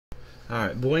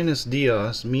Alright, buenos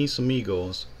dias, mis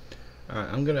amigos.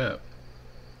 Alright,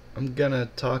 I'm gonna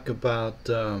talk about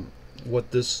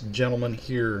what this gentleman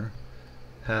here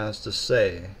has to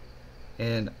say,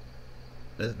 and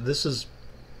this is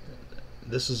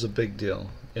a big deal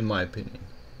in my opinion.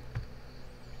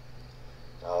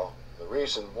 Now, the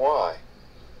reason why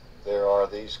there are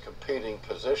these competing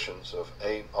positions of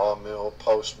a-mill,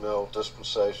 post-mill,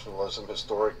 dispensationalism,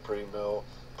 historic pre-mill,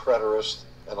 preterist,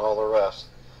 and all the rest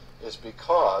is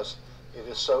because it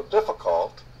is so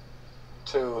difficult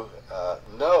to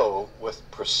know with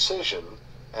precision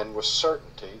and with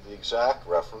certainty the exact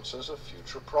references of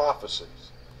future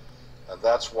prophecies. And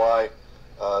that's why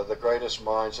the greatest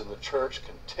minds in the church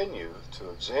continue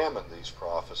to examine these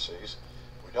prophecies.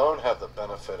 We don't have the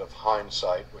benefit of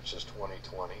hindsight, which is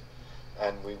 2020,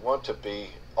 and we want to be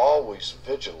always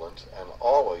vigilant and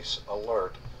always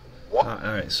alert.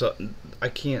 Alright, so I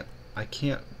can't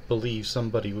believe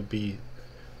somebody would be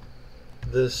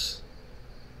this,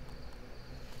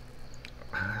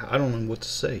 I don't know what to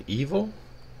say, evil?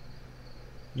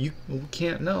 You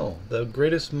can't know. The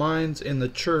greatest minds in the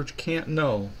church can't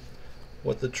know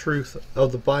what the truth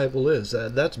of the Bible is.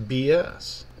 That's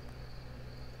BS.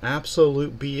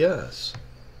 Absolute BS.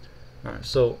 Alright,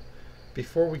 so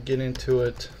before we get into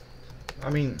it, I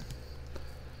mean,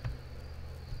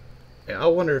 I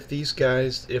wonder if these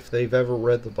guys, if they've ever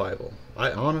read the Bible.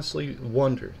 I honestly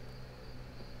wonder.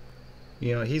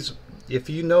 You know, if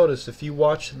you notice, if you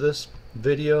watch this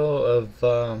video of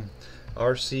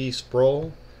R.C.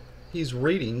 Sproul, he's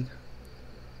reading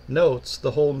notes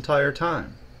the whole entire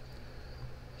time.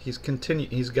 He's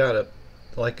got a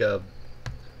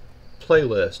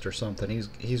playlist or something.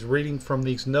 He's reading from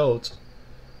these notes,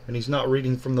 and he's not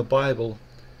reading from the Bible.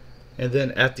 And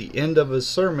then at the end of his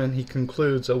sermon, he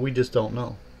concludes, "Oh, we just don't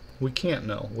know. We can't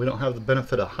know. We don't have the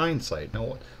benefit of hindsight."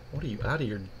 Now, what are you out of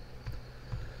your?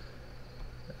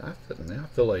 I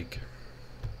feel like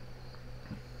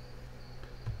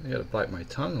I gotta bite my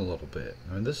tongue a little bit.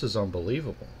 I mean, this is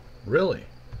unbelievable. Really.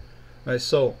 All right,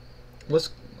 so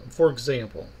for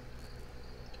example,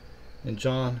 in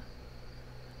John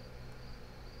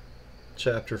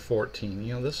chapter 14,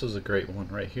 you know, this is a great one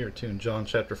right here too. In John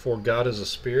chapter 4, God is a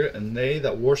spirit, and they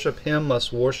that worship him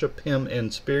must worship him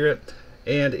in spirit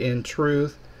and in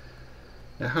truth.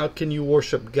 Now, how can you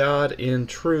worship God in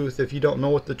truth if you don't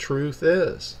know what the truth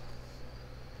is?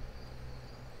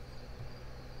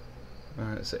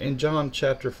 Alright, so in John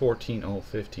chapter 14,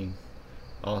 15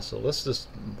 also, let's just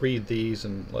read these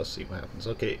and let's see what happens.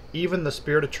 Okay, even the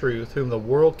Spirit of truth, whom the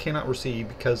world cannot receive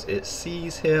because it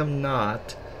sees him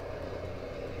not.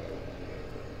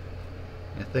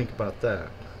 And think about that.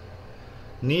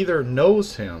 Neither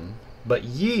knows him, but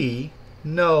ye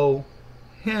know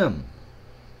him,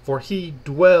 for he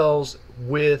dwells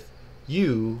with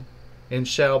you and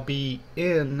shall be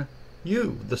in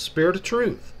you, the Spirit of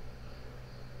truth.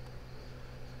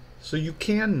 So you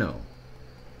can know.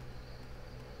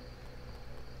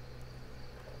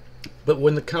 But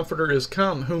when the Comforter is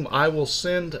come, whom I will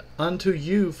send unto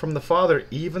you from the Father,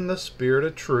 even the Spirit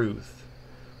of truth,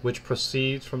 which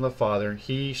proceeds from the Father,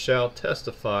 he shall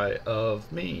testify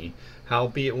of me.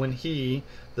 Howbeit when he,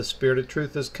 the Spirit of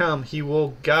truth, is come, he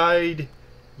will guide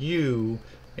you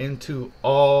into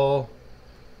all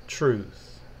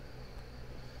truth.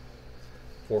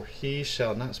 For he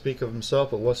shall not speak of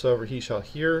himself, but whatsoever he shall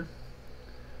hear,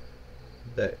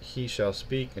 that he shall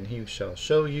speak, and he shall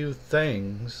show you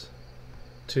things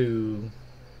to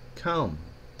come.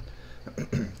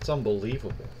 It's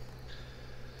unbelievable.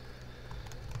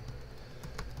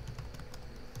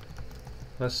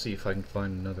 Let's see if I can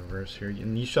find another verse here.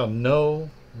 And you shall know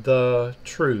the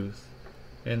truth,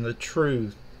 and the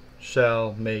truth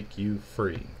shall make you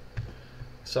free.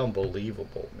 It's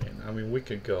unbelievable, man. I mean, we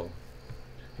could go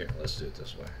here. Let's do it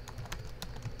this way.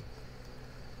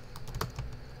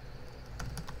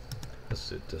 Let's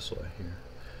do it this way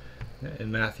here.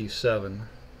 In Matthew 7.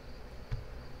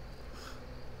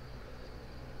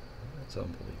 That's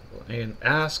unbelievable. And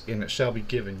ask, and it shall be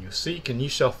given you. Seek, and ye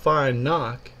shall find.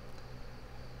 Knock,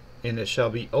 and it shall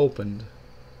be opened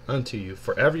unto you.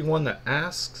 For everyone that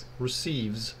asks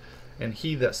receives, and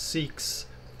he that seeks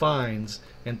finds,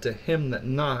 and to him that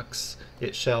knocks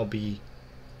it shall be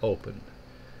opened.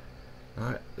 All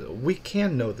right. We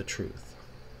can know the truth.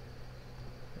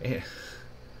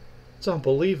 It's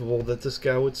unbelievable that this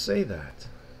guy would say that.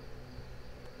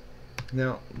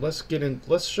 Now let's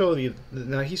show you.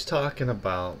 Now he's talking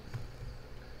about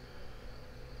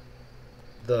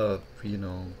the, you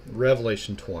know,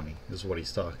 Revelation 20 is what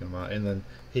he's talking about, and then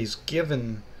he's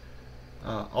given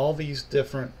all these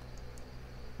different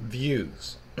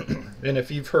views And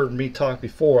if you've heard me talk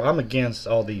before, I'm against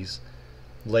all these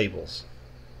labels.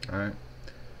 Alright?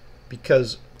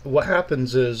 Because what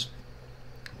happens is,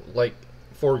 like,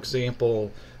 for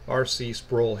example, R.C.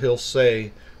 Sproul, he'll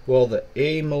say, well, the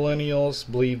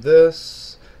amillennials believe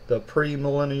this, the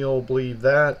premillennial believe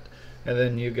that, and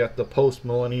then you got the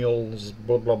postmillennials,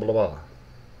 blah, blah, blah, blah.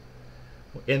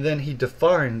 And then he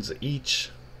defines each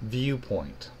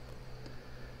viewpoint.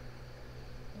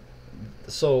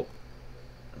 So,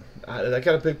 I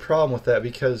got a big problem with that,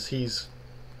 because he's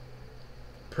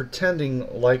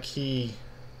pretending like he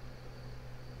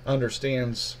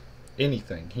understands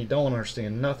anything. He don't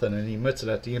understand nothing, and he admits it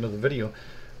at the end of the video.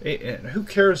 And who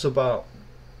cares about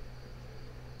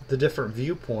the different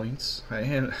viewpoints?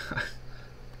 And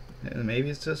maybe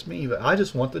it's just me, but I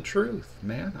just want the truth,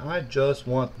 man. I just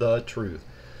want the truth,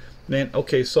 man.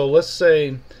 Okay, so let's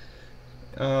say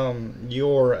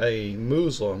you're a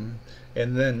Muslim,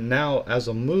 and then now as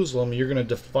a Muslim you're going to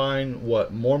define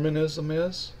what Mormonism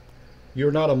is.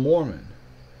 You're not a Mormon.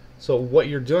 So what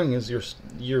you're doing is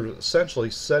you're essentially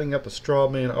setting up a straw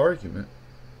man argument.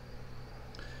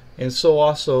 And so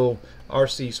also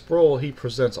R.C. Sproul, he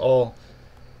presents all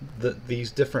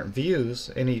these different views,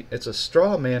 and it's a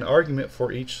straw man argument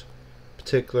for each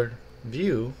particular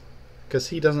view, because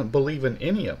he doesn't believe in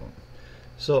any of them.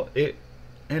 So it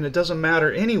doesn't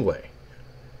matter anyway.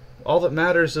 All that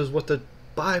matters is what the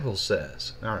Bible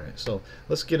says. Alright, so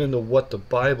let's get into what the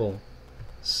Bible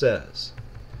says.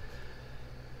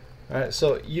 Alright,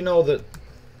 so you know that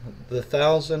the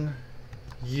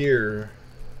 1,000-year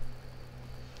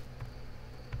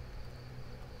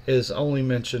is only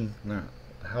mentioned, now,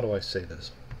 how do I say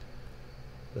this?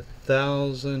 The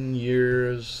 1,000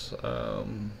 years, oh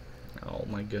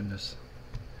my goodness.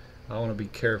 I want to be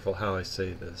careful how I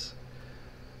say this.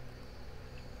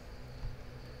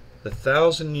 The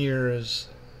 1,000 years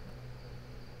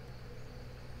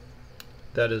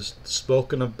that is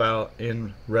spoken about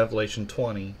in Revelation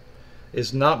 20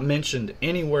 is not mentioned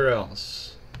anywhere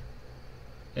else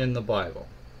in the Bible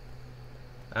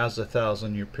as a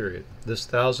 1,000-year period. This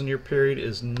 1,000-year period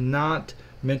is not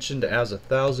mentioned as a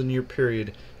 1,000-year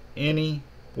period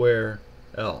anywhere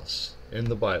else in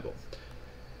the Bible.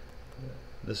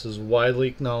 This is widely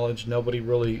acknowledged. Nobody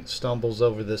really stumbles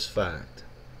over this fact.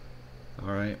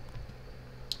 Alright?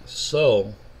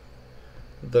 So,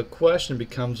 the question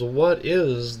becomes, what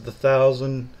is the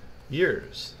 1,000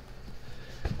 years?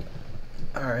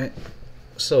 Alright,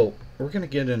 so we're going to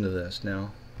get into this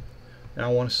now. Now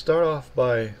I want to start off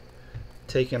by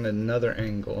taking another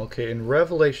angle. Okay, in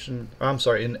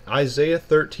in Isaiah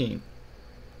 13.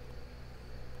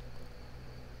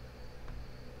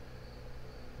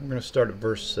 I'm going to start at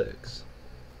verse 6.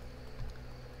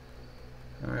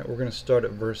 Alright, we're going to start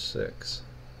at verse 6.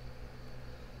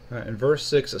 Alright, in verse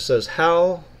 6 it says,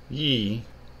 Howl ye,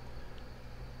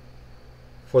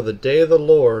 for the day of the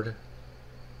Lord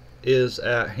is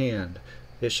at hand.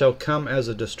 It shall come as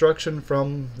a destruction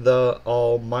from the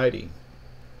Almighty.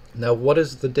 Now what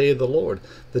is the day of the Lord?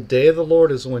 The day of the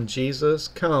Lord is when Jesus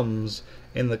comes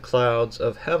in the clouds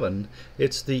of heaven.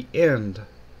 It's the end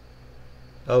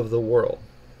of the world.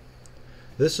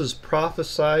 This is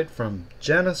prophesied from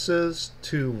Genesis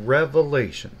to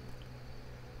Revelation.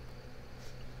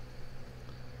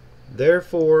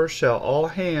 Therefore shall all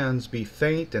hands be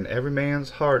faint, and every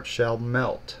man's heart shall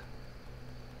melt.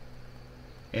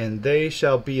 And they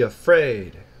shall be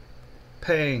afraid.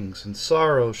 Pangs and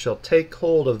sorrow shall take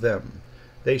hold of them.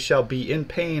 They shall be in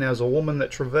pain as a woman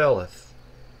that travaileth.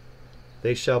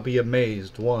 They shall be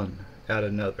amazed one at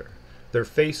another. Their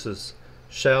faces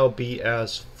shall be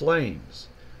as flames.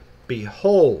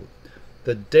 Behold,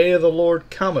 the day of the Lord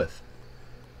cometh,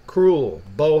 cruel,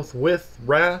 both with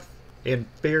wrath and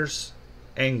fierce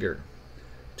anger,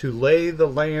 to lay the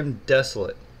land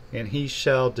desolate, and he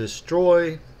shall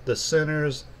destroy the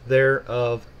sinners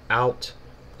thereof out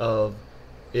of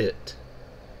it.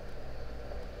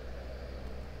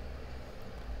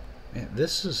 Man,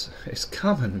 it's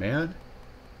coming, man.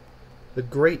 The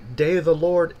great day of the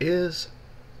Lord is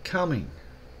coming.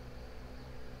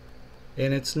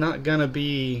 And it's not going to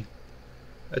be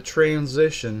a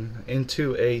transition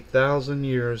into 1,000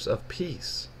 years of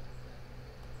peace.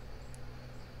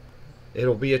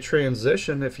 It'll be a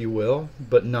transition, if you will,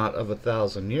 but not of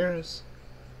 1,000 years.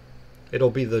 It'll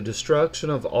be the destruction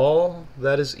of all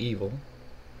that is evil.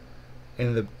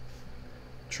 And the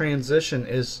transition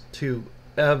is to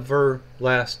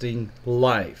everlasting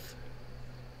life.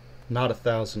 Not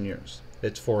 1,000 years.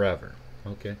 It's forever.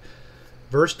 Okay.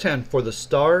 Verse 10, For the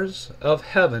stars of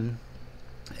heaven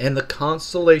and the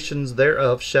constellations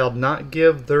thereof shall not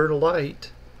give their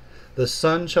light. The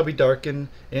sun shall be darkened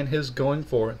in his going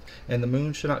forth, and the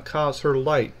moon shall not cause her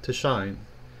light to shine.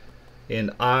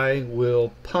 And I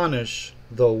will punish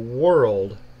the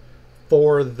world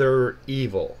for their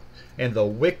evil, and the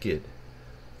wicked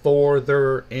for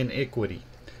their iniquity.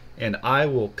 And I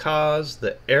will cause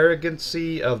the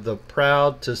arrogancy of the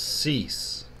proud to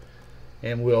cease,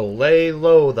 and will lay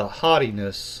low the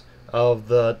haughtiness of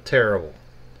the terrible.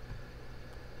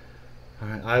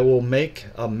 I will make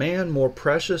a man more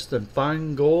precious than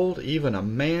fine gold, even a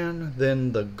man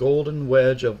than the golden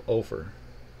wedge of Ophir.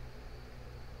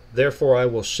 Therefore I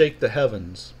will shake the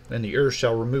heavens, and the earth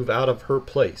shall remove out of her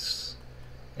place,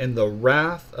 in the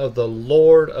wrath of the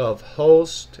Lord of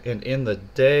hosts, and in the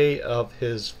day of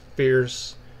his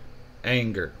fierce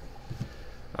anger.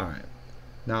 Alright,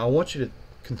 now I want you to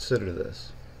consider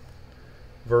this.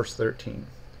 Verse 13.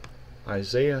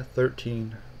 Isaiah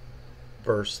 13,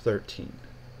 verse 13.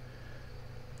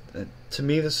 And to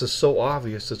me this is so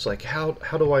obvious. It's like, how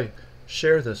do I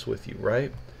share this with you,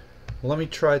 right? Well, let me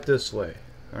try it this way.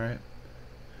 Alright,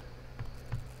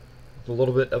 a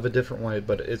little bit of a different way,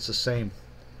 but it's the same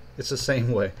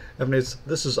way. I mean,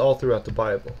 this is all throughout the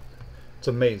Bible. It's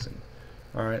amazing.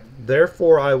 Alright,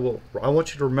 therefore I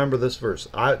want you to remember this verse.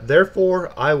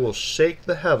 Therefore I will shake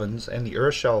the heavens, and the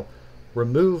earth shall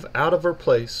remove out of her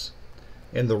place,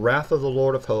 in the wrath of the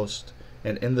Lord of hosts,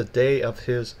 and in the day of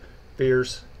his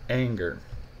fierce anger.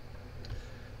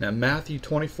 Now Matthew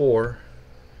 24,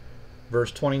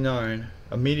 verse 29,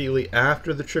 immediately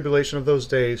after the tribulation of those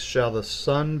days shall the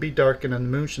sun be darkened, and the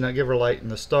moon shall not give her light,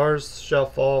 and the stars shall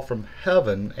fall from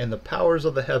heaven, and the powers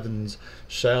of the heavens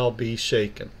shall be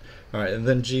shaken. Alright, and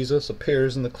then Jesus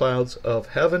appears in the clouds of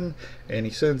heaven, and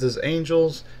he sends his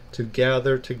angels to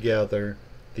gather together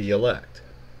the elect.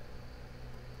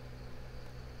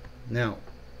 Now,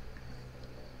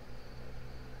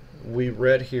 we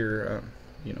read here,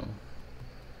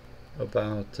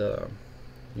 about,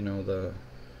 the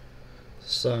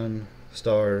sun,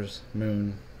 stars,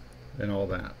 moon, and all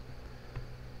that.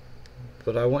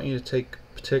 But I want you to take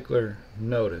particular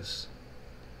notice.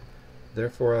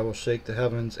 Therefore I will shake the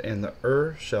heavens, and the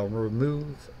earth shall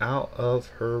remove out of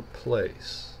her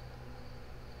place,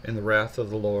 in the wrath of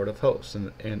the Lord of hosts,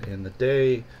 and in the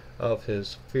day of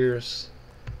his fierce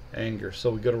anger.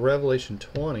 So we go to Revelation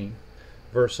 20,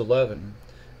 verse 11.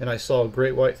 And I saw a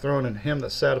great white throne, and him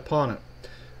that sat upon it,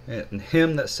 and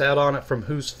him that sat on it, from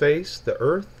whose face the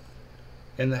earth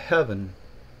and the heaven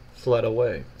fled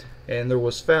away, and there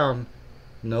was found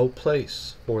no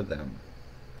place for them.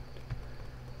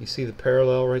 You see the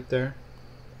parallel right there?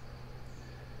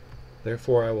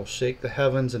 Therefore I will shake the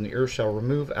heavens, and the earth shall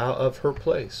remove out of her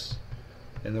place,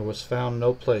 and there was found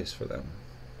no place for them.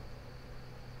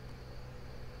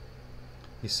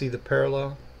 You see the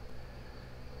parallel?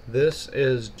 This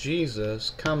is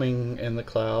Jesus coming in the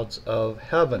clouds of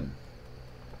heaven.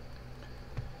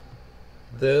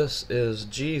 This is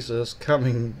Jesus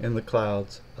coming in the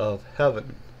clouds of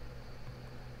heaven.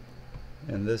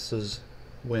 And this is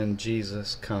when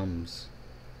Jesus comes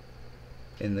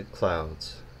in the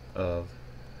clouds of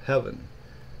heaven.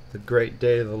 The great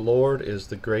day of the Lord is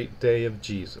the great day of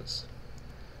Jesus.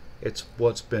 It's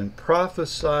what's been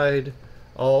prophesied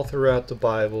all throughout the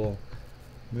Bible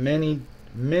many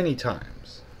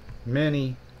times.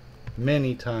 Many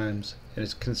times. And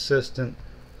it's consistent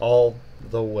all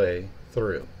the way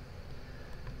through.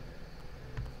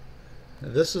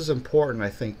 This is important, I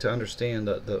think, to understand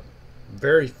that the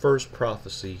very first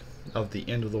prophecy of the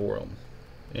end of the world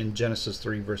in Genesis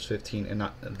 3 verse 15, and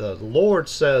the Lord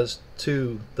says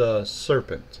to the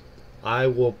serpent, I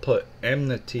will put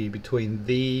enmity between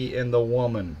thee and the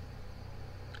woman,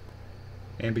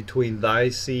 and between thy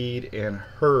seed and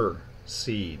her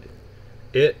seed.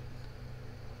 It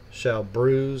shall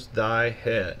bruise thy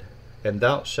head, and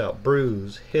thou shalt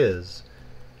bruise his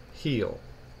heel.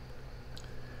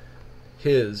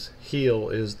 His heel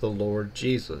is the Lord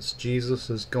Jesus. Jesus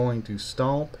is going to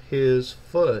stomp his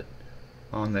foot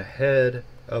on the head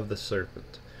of the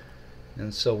serpent.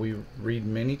 And so we read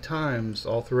many times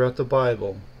all throughout the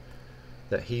Bible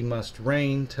that he must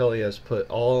reign till he has put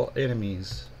all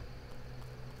enemies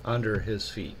under his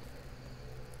feet.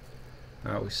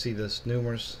 We see this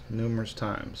numerous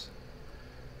times,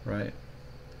 right?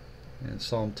 In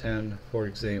Psalm 10, for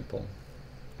example,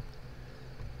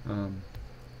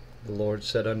 the Lord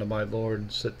said unto my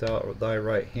Lord, sit thou at thy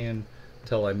right hand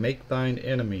till I make thine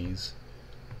enemies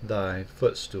thy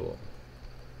footstool.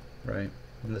 Right?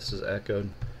 And this is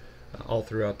echoed all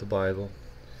throughout the Bible.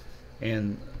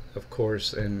 And of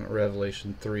course in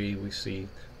Revelation 3 we see,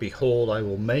 behold, I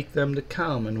will make them to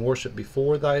come and worship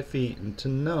before thy feet, and to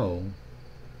know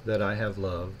that I have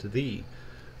loved thee.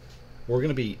 We're going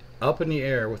to be up in the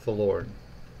air with the Lord.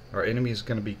 Our enemy is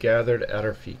going to be gathered at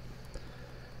our feet.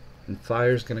 And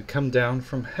fire is going to come down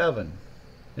from heaven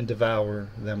and devour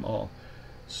them all.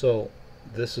 So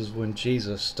this is when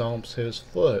Jesus stomps his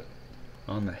foot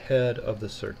on the head of the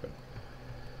serpent.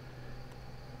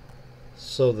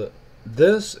 So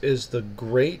this is the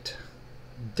great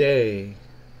day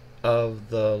of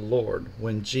the Lord,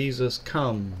 when Jesus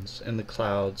comes in the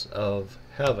clouds of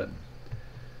heaven.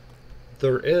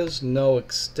 There is no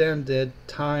extended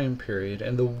time period,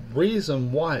 and the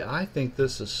reason why I think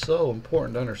this is so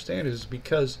important to understand is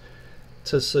because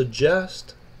to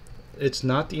suggest it's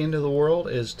not the end of the world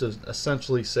is to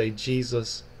essentially say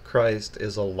Jesus Christ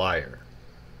is a liar.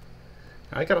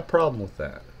 I got a problem with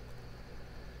that.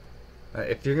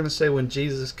 If you're going to say when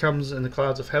Jesus comes in the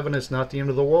clouds of heaven it's not the end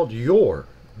of the world, you're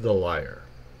the liar.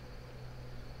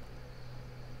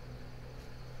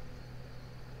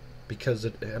 Because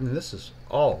this is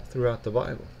all throughout the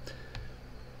Bible.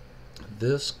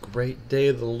 This great day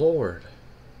of the Lord.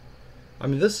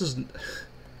 This is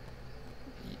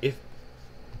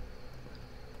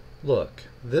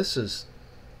this is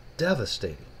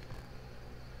devastating.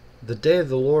 The day of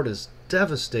the Lord is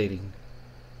devastating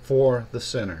for the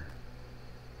sinner.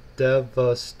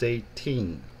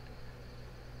 Devastating.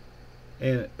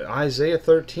 And Isaiah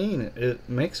 13, it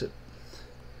makes it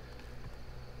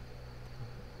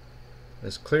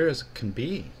as clear as it can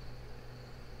be.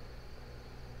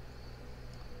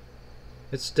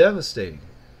 It's devastating.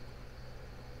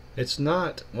 It's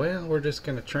not, well, we're just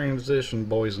going to transition,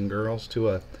 boys and girls, to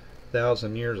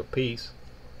 1,000 years of peace.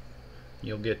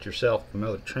 You'll get yourself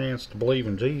another chance to believe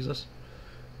in Jesus.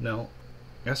 No,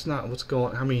 that's not what's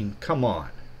going on. Come on.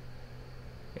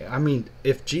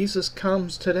 If Jesus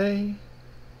comes today,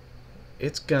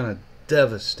 it's going to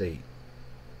devastate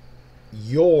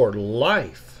your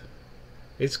life.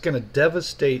 It's going to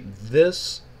devastate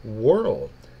this world.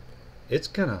 It's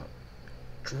going to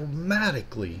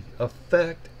dramatically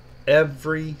affect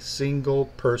every single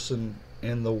person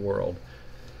in the world.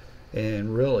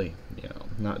 And really,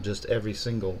 not just every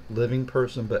single living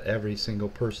person, but every single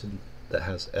person that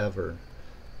has ever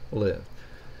lived.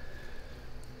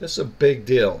 This is a big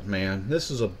deal, man.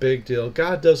 This is a big deal.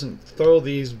 God doesn't throw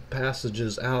these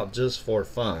passages out just for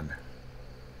fun.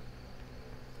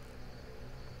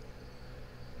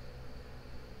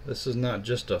 This is not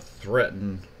just a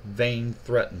vain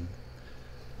threaten.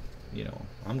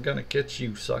 I'm gonna get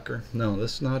you, sucker. No,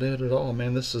 that's not it at all,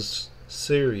 man. This is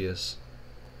serious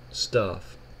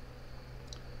stuff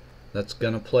that's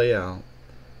gonna play out,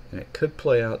 and it could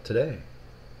play out today.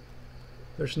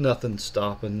 There's nothing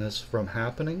stopping this from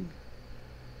happening,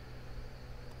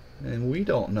 and we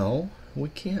don't know. We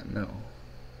can't know.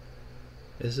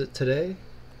 Is it today?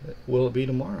 Will it be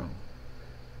tomorrow?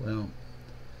 Well,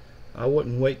 I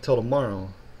wouldn't wait till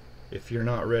tomorrow if you're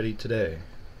not ready today.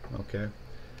 Okay?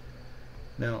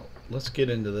 Now, let's get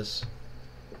into this.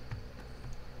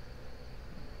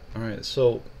 Alright,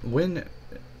 so when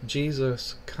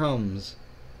Jesus comes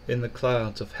in the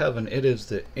clouds of heaven, it is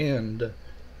the end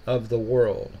of the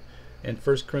world. In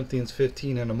 1 Corinthians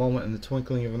 15, in a moment, in the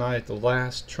twinkling of an eye, at the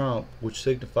last trump, which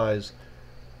signifies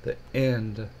the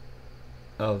end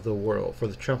of the world. For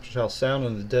the trumpet shall sound,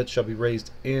 and the dead shall be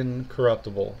raised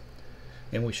incorruptible,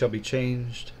 and we shall be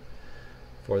changed.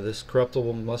 For this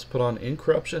corruptible must put on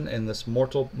incorruption, and this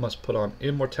mortal must put on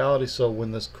immortality. So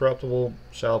when this corruptible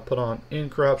shall put on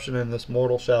incorruption, and this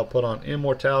mortal shall put on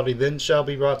immortality, then shall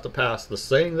be brought to pass the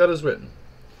saying that is written,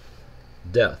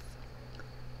 death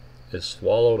is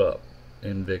swallowed up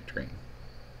in victory.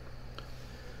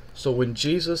 So when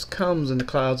Jesus comes in the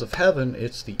clouds of heaven,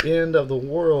 it's the end of the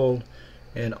world,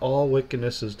 and all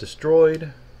wickedness is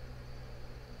destroyed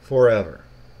forever.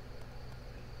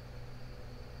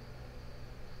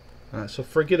 So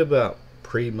forget about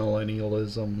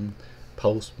premillennialism,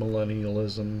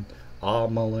 postmillennialism,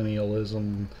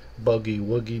 amillennialism, buggy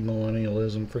woogie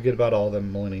millennialism. Forget about all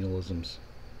them millennialisms.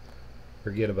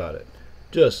 Forget about it.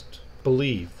 Just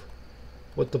believe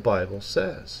what the Bible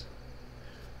says.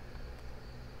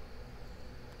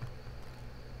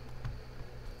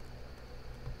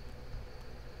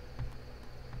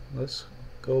 Let's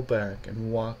go back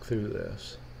and walk through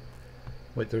this.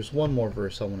 Wait, there's one more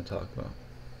verse I want to talk about.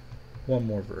 One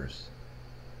more verse.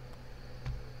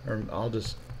 Or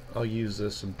I'll use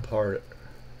this in part.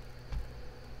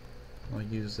 I'll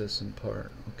use this in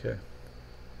part. Okay.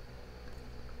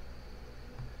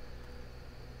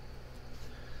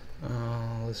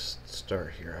 Let's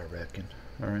start here, I reckon.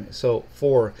 Alright, so,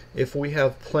 for if we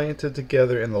have planted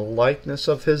together in the likeness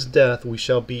of his death, we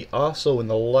shall be also in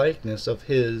the likeness of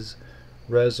his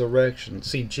resurrection.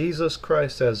 See, Jesus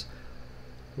Christ has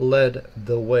led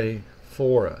the way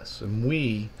for us. And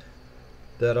we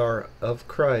that are of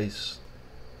Christ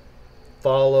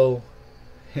follow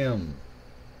him.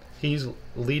 He's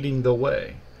leading the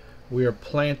way. We are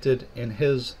planted in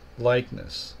his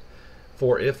likeness.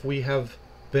 For if we have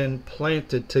been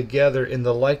planted together in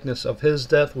the likeness of his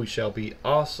death, we shall be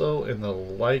also in the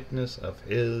likeness of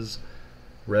his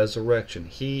resurrection.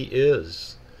 He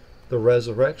is the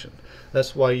resurrection.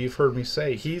 That's why you've heard me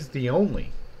say he's the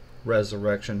only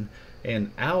resurrection,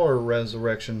 and our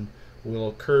resurrection will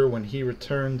occur when he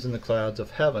returns in the clouds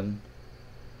of heaven.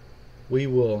 We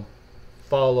will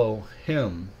follow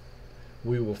him.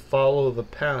 We will follow the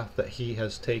path that he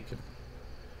has taken.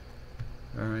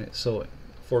 Alright, so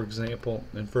for example,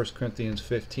 in 1 Corinthians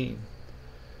 15,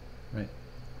 right?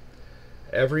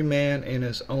 Every man in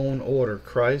his own order,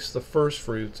 Christ the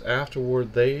firstfruits,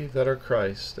 afterward they that are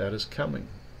Christ at his coming.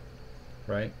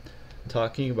 Right?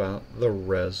 Talking about the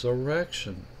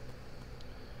resurrection.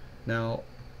 Now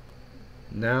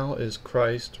is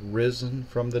Christ risen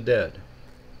from the dead.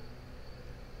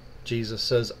 Jesus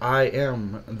says, I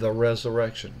am the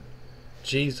resurrection.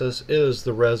 Jesus is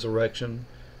the resurrection,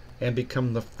 and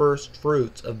become the first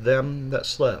fruits of them that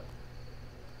slept.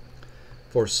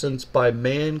 For since by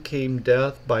man came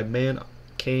death, by man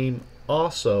came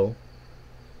also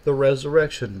the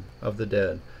resurrection of the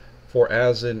dead. For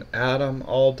as in Adam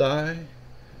all die,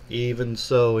 even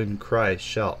so in Christ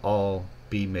shall all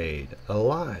be made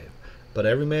alive. But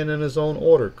every man in his own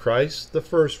order, Christ the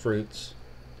firstfruits,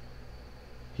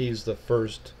 he's the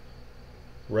first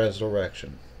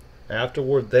resurrection.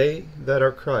 Afterward they that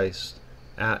are Christ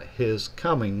at his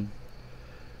coming.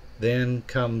 Then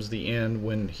comes the end,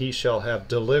 when he shall have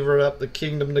delivered up the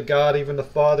kingdom to God, even the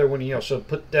Father, when he shall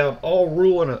put down all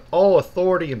rule and all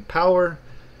authority and power.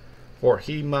 For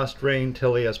he must reign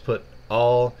till he has put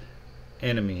all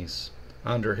enemies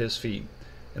under his feet.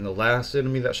 And the last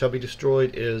enemy that shall be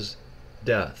destroyed is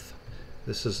death.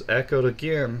 This is echoed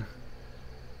again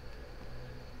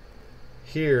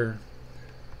here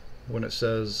when it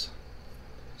says,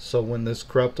 so when this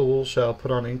corruptible shall put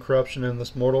on incorruption, and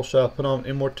this mortal shall put on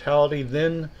immortality,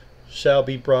 then shall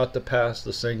be brought to pass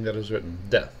the saying that is written,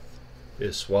 death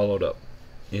is swallowed up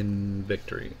in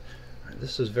victory. Right,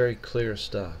 this is very clear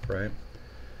stuff, right?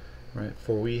 Right?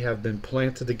 For we have been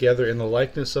planted together in the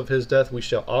likeness of his death, we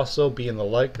shall also be in the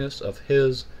likeness of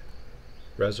his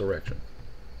resurrection.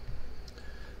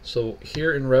 So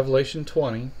here in Revelation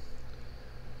 20,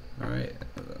 alright,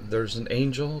 there's an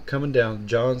angel coming down.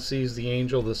 John sees the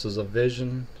angel. This is a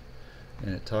vision,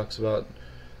 and it talks about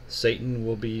Satan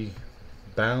will be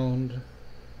bound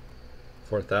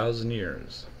for 1,000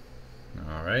 years.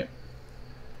 Alright,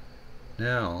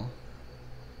 now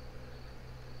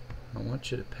I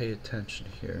want you to pay attention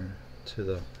here to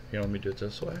the, here, let me do it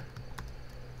this way.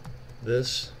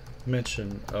 This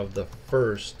mention of the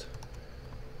first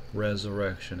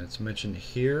resurrection, it's mentioned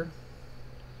here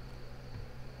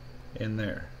and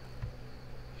there,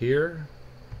 here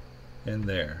and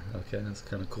there. Okay, that's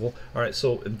kind of cool. Alright,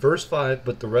 so in verse 5,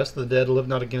 but the rest of the dead live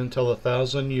not again until the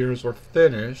 1,000 years were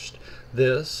finished.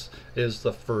 This is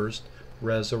the first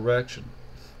resurrection.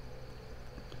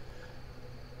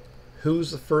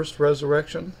 Who's the first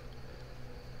resurrection?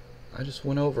 I just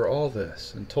went over all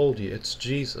this and told you it's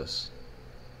Jesus.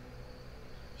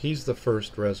 He's the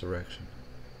first resurrection.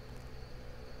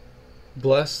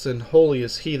 Blessed and holy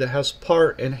is he that has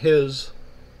part in his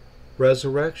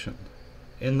resurrection,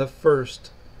 in the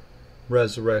first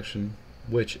resurrection,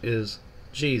 which is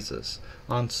Jesus.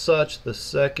 On such the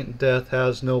second death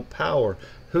has no power.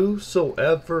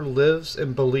 Whosoever lives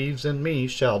and believes in me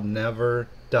shall never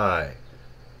die.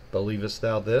 Believest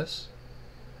thou this?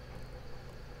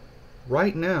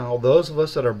 Right now, those of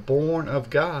us that are born of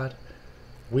God,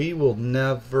 we will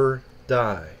never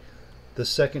die. The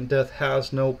second death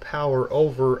has no power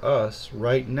over us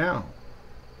right now.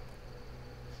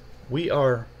 We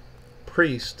are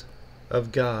priests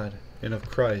of God and of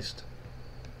Christ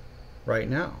right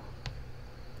now.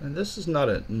 And this is not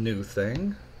a new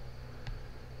thing.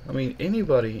 I mean,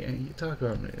 anybody, and you talk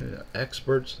about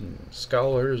experts and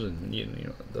scholars and you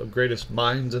know the greatest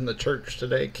minds in the church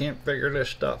today can't figure this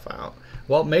stuff out.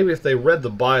 Well, maybe if they read the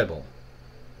Bible,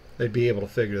 they'd be able to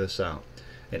figure this out.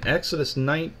 In Exodus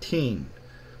 19,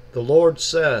 the Lord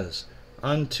says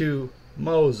unto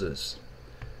Moses,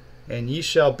 and ye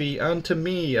shall be unto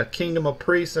me a kingdom of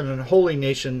priests and an holy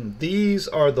nation. These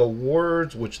are the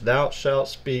words which thou shalt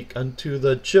speak unto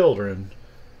the children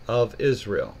of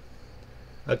Israel.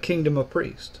 A kingdom of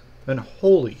priests, an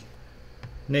holy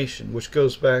nation, which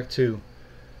goes back to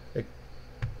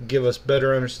give us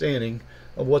better understanding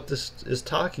of what this is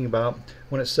talking about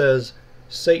when it says,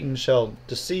 Satan shall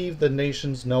deceive the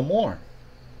nations no more.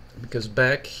 Because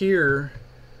back here,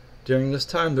 during this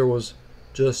time, there was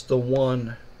just the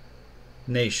one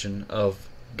nation of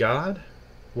God,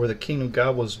 where the kingdom of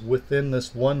God was within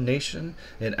this one nation,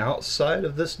 and outside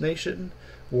of this nation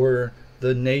were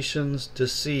the nations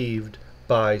deceived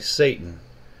by Satan.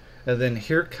 And then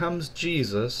here comes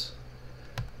Jesus,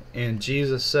 and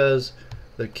Jesus says,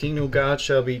 the kingdom of God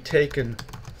shall be taken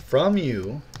from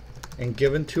you and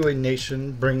given to a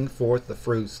nation, bring forth the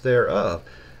fruits thereof.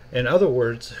 In other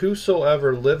words,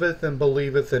 whosoever liveth and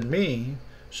believeth in me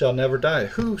shall never die.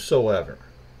 Whosoever.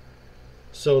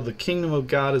 So the kingdom of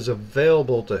God is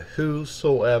available to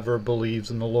whosoever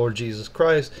believes in the Lord Jesus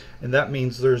Christ, and that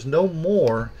means there's no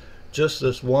more just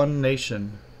this one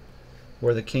nation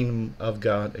where the kingdom of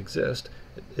God exists.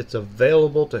 It's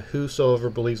available to whosoever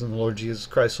believes in the Lord Jesus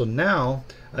Christ. So now,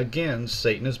 again,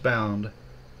 Satan is bound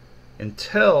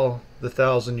until the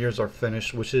 1,000 years are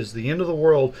finished, which is the end of the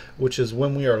world, which is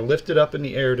when we are lifted up in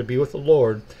the air to be with the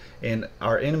Lord, and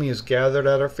our enemy is gathered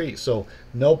at our feet. So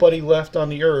nobody left on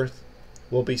the earth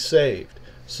will be saved.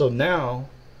 So now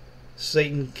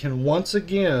Satan can once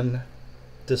again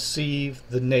deceive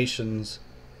the nations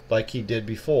like he did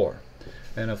before.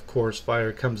 And of course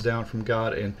fire comes down from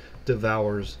God and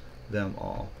devours them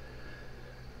all.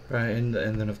 Right, and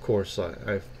then of course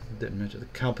I didn't mention the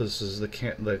compass is the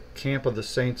camp of the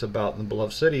saints about the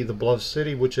beloved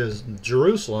city which is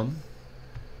Jerusalem,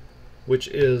 which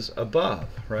is above.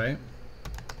 Right,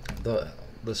 the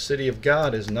city of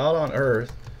God is not on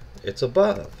earth, it's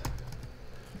above.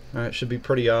 All right, it should be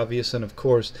pretty obvious. And of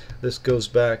course this goes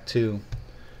back to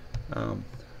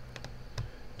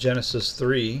Genesis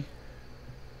 3.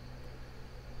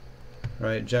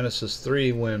 Right, Genesis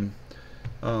 3 when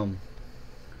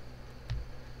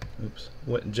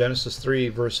Genesis 3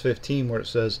 verse 15, where it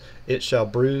says, it shall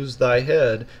bruise thy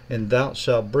head and thou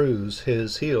shalt bruise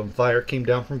his heel. And fire came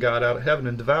down from God out of heaven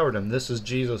and devoured him. This is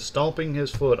Jesus stomping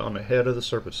his foot on the head of the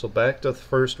serpent. So back to the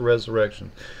first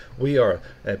resurrection, we are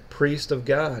a priest of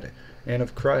God and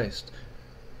of Christ,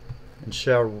 and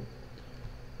shall,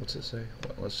 what's it say?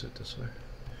 Well, let's do it this way,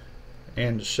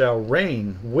 and shall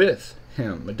reign with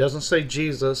him. It doesn't say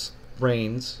Jesus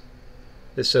reigns,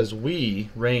 it says we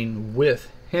reign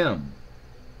with him.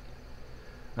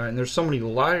 All right, and there's so many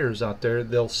liars out there,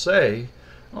 they'll say,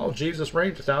 oh, Jesus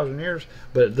reigned 1,000 years,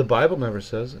 but the Bible never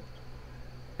says it.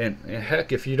 And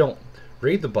heck, if you don't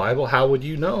read the Bible, how would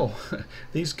you know?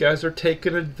 These guys are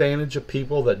taking advantage of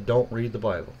people that don't read the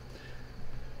Bible.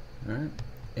 All right,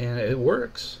 and it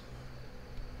works.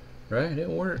 Right, it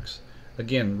works.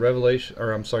 Again,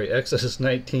 Exodus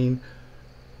 19,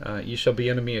 you shall be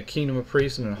unto me a kingdom of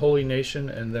priests and a holy nation.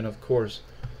 And then of course,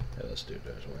 let's do it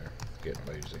this way. Getting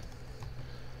lazy.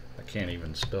 I can't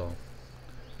even spell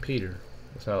Peter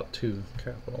without 2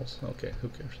 capitals. Okay, who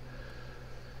cares?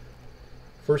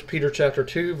 1 Peter chapter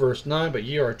 2 verse 9, but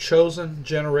ye are a chosen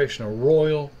generation, a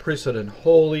royal priesthood, and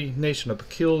holy nation, a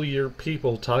peculiar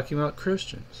people, talking about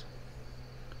Christians,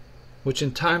 which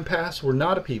in time past were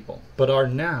not a people, but are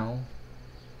now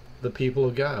the people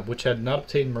of God, which had not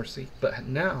obtained mercy, but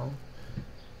now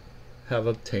have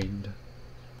obtained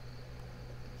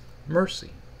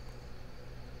mercy.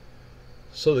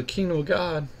 So the kingdom of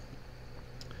God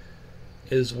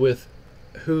is with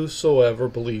whosoever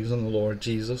believes in the Lord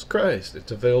Jesus Christ.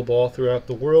 It's available all throughout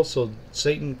the world, so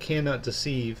Satan cannot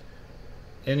deceive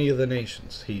any of the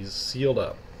nations. He's sealed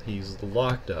up, he's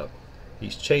locked up,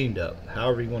 he's chained up,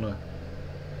 however you want to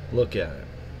look at it.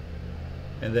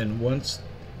 And then once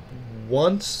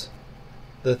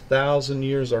the 1,000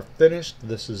 years are finished,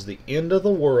 this is the end of the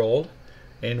world,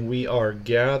 and we are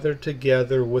gathered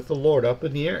together with the Lord up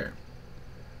in the air.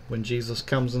 When Jesus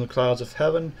comes in the clouds of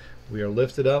heaven, we are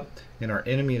lifted up, and our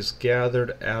enemy is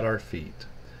gathered at our feet.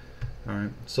 All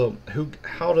right. So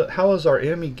how is our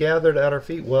enemy gathered at our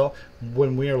feet? Well,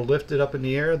 when we are lifted up in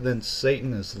the air, then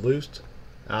Satan is loosed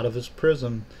out of his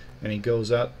prison, and he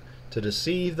goes out to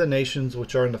deceive the nations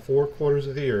which are in the 4 quarters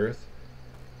of the earth,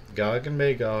 Gog and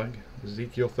Magog,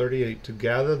 Ezekiel 38, to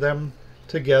gather them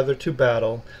together to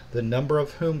battle, the number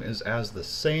of whom is as the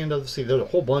sand of the sea. There's a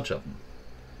whole bunch of them.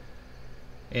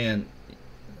 And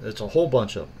it's a whole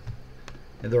bunch of them.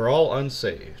 And they're all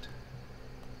unsaved.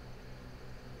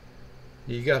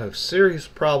 You got a serious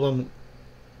problem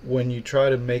when you try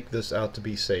to make this out to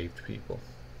be saved people.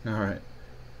 Alright.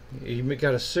 You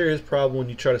got a serious problem when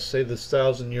you try to say this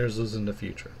 1,000 years is in the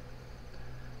future.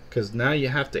 Because now you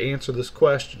have to answer this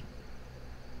question.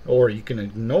 Or you can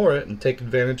ignore it and take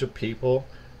advantage of people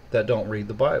that don't read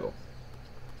the Bible.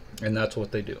 And that's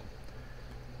what they do.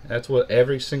 That's what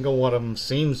every single one of them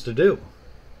seems to do.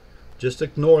 Just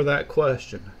ignore that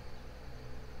question.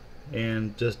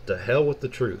 and just to hell with the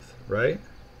truth, right?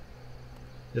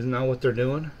 Isn't that what they're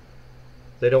doing?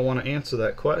 They don't want to answer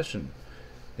that question.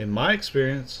 In my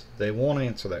experience, they won't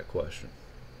answer that question.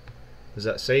 Is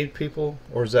that saved people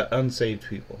or is that unsaved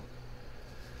people?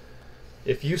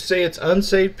 If you say it's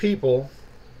unsaved people,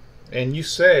 and you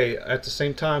say at the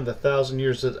same time the 1,000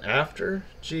 years is after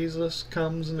Jesus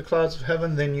comes in the clouds of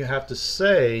heaven, then you have to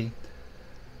say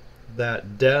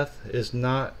that death is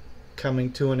not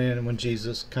coming to an end when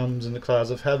Jesus comes in the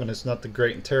clouds of heaven. It's not the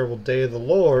great and terrible day of the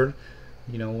Lord.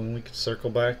 You know, when we could circle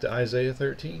back to Isaiah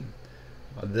 13.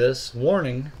 This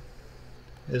warning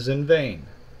is in vain.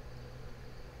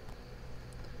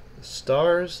 The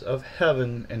stars of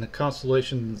heaven and the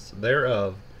constellations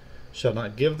thereof shall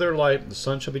not give their light, the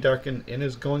sun shall be darkened in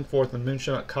his going forth, and the moon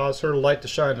shall not cause her light to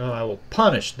shine, and I will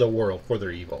punish the world for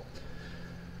their evil.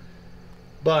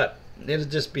 But it'll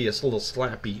just be a little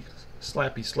slappy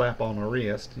slap on the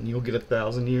wrist, and you'll get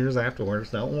 1,000 years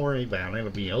afterwards. Don't worry about it. It'll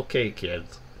be okay,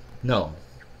 kids. No.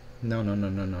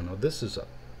 This is a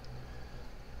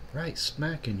right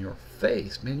smack in your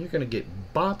face, man. You're going to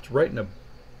get bopped right in the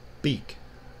beak.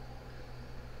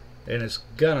 And it's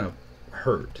going to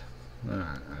hurt.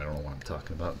 I don't know what I'm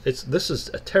talking about. This is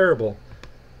a terrible,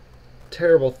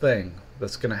 terrible thing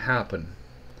that's going to happen.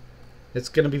 It's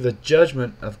going to be the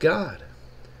judgment of God.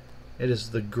 It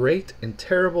is the great and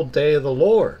terrible day of the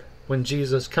Lord when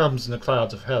Jesus comes in the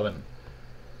clouds of heaven.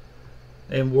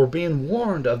 And we're being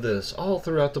warned of this all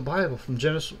throughout the Bible, from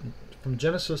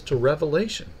Genesis to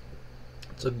Revelation.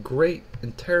 It's a great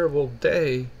and terrible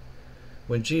day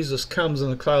when Jesus comes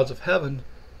in the clouds of heaven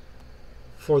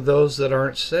for those that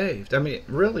aren't saved. I mean,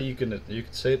 really, you could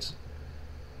say it's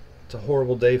a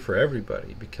horrible day for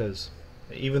everybody, because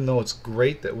even though it's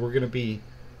great that we're going to be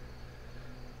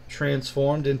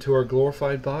transformed into our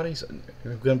glorified bodies,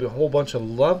 there's going to be a whole bunch of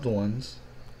loved ones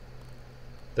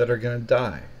that are going to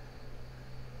die,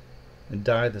 and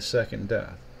die the second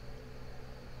death.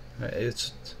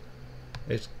 It's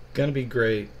going to be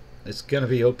great. It's going to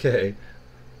be okay.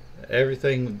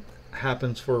 Everything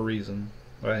happens for a reason,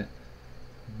 right?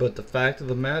 But the fact of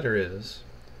the matter is,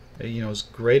 you know, as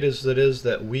great as it is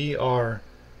that we are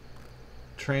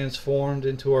transformed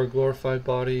into our glorified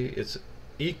body, it's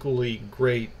equally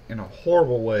great in a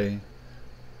horrible way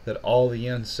that all the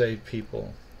unsaved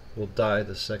people will die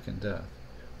the second death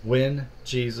when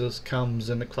Jesus comes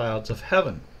in the clouds of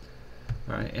heaven.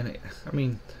 All right? And I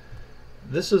mean,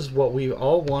 this is what we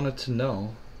all wanted to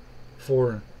know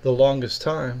for the longest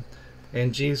time.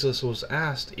 And Jesus was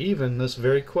asked even this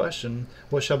very question: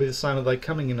 what shall be the sign of thy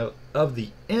coming and of the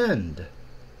end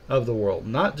of the world?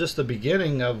 Not just the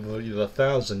beginning of the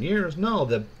 1,000 years. No,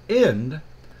 the end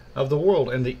of the world.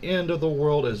 And the end of the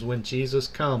world is when Jesus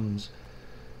comes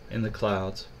in the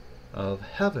clouds of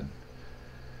heaven.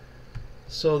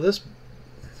 So this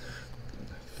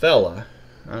fella,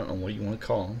 I don't know what you want to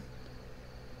call him,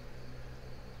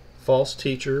 false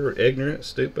teacher or ignorant,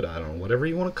 stupid, I don't know, whatever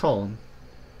you want to call him,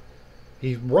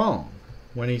 he's wrong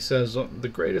when he says the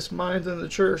greatest minds in the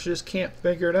church just can't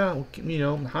figure it out. You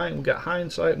know, we got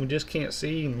hindsight and we just can't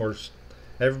see, and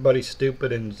everybody's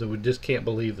stupid, and so we just can't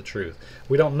believe the truth.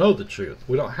 We don't know the truth.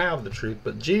 We don't have the truth,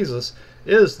 but Jesus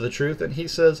is the truth, and he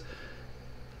says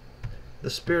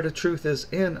the Spirit of truth is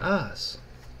in us.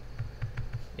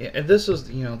 Yeah, and this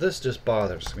is, you know, this just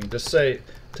bothers me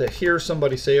to hear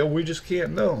somebody say, oh, we just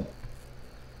can't know.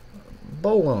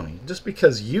 Baloney. Just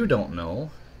because you don't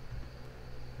know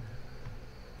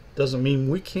doesn't mean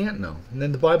we can't know. And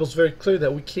then the Bible's very clear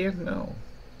that we can't know.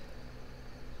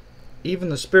 Even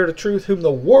the Spirit of truth, whom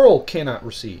the world cannot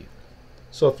receive.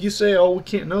 So if you say, oh, we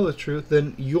can't know the truth,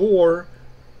 then you're,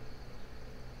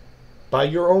 by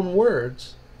your own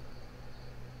words,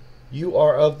 you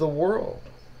are of the world.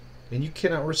 And you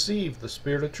cannot receive the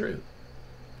Spirit of truth.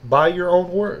 By your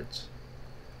own words.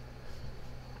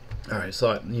 Alright,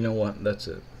 so you know what? That's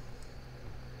it.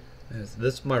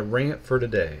 That's my rant for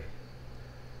today.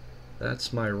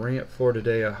 That's my rant for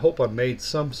today. I hope I made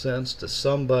some sense to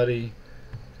somebody,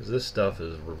 because this stuff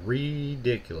is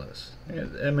ridiculous.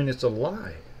 I mean, it's a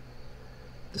lie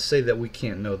to say that we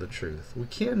can't know the truth. We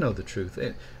can know the truth.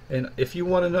 And if you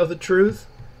want to know the truth,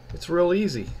 it's real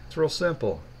easy. It's real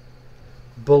simple.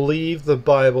 Believe the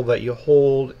Bible that you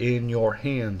hold in your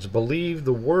hands. Believe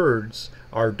the words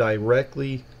are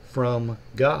directly from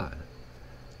God,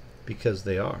 because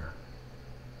they are.